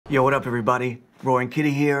Yo, what up, everybody? Roy and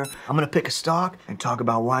Kitty here. I'm gonna pick a stock and talk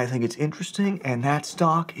about why I think it's interesting, and that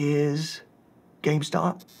stock is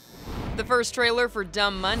GameStop. The first trailer for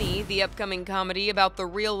Dumb Money, the upcoming comedy about the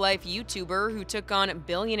real-life YouTuber who took on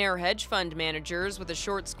billionaire hedge fund managers with a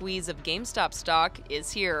short squeeze of GameStop stock,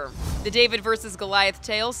 is here. The David versus Goliath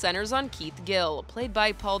tale centers on Keith Gill, played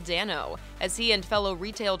by Paul Dano, as he and fellow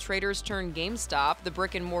retail traders turn GameStop, the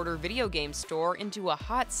brick-and-mortar video game store, into a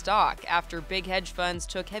hot stock after big hedge funds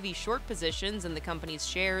took heavy short positions in the company's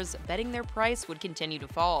shares, betting their price would continue to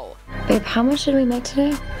fall. Babe, how much did we make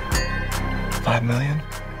today? $5 million.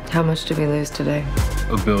 How much did we lose today?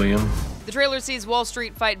 $1 billion. The trailer sees Wall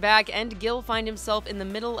Street fight back, and Gill find himself in the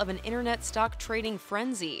middle of an internet stock trading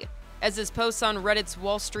frenzy. As his posts on Reddit's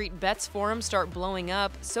Wall Street Bets forum start blowing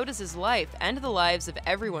up, so does his life and the lives of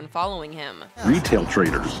everyone following him. Retail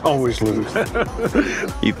traders always lose.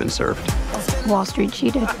 You've been served. Wall Street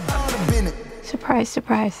cheated. Surprise,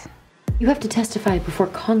 surprise. You have to testify before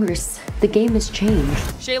Congress. The game has changed.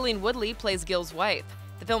 Shailene Woodley plays Gill's wife.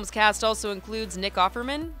 The film's cast also includes Nick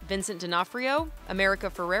Offerman, Vincent D'Onofrio, America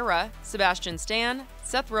Ferrera, Sebastian Stan,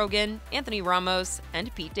 Seth Rogen, Anthony Ramos,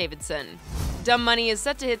 and Pete Davidson. Dumb Money is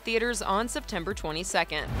set to hit theaters on September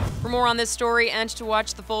 22nd. For more on this story and to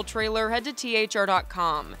watch the full trailer, head to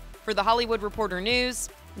THR.com. For The Hollywood Reporter News,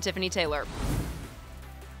 I'm Tiffany Taylor.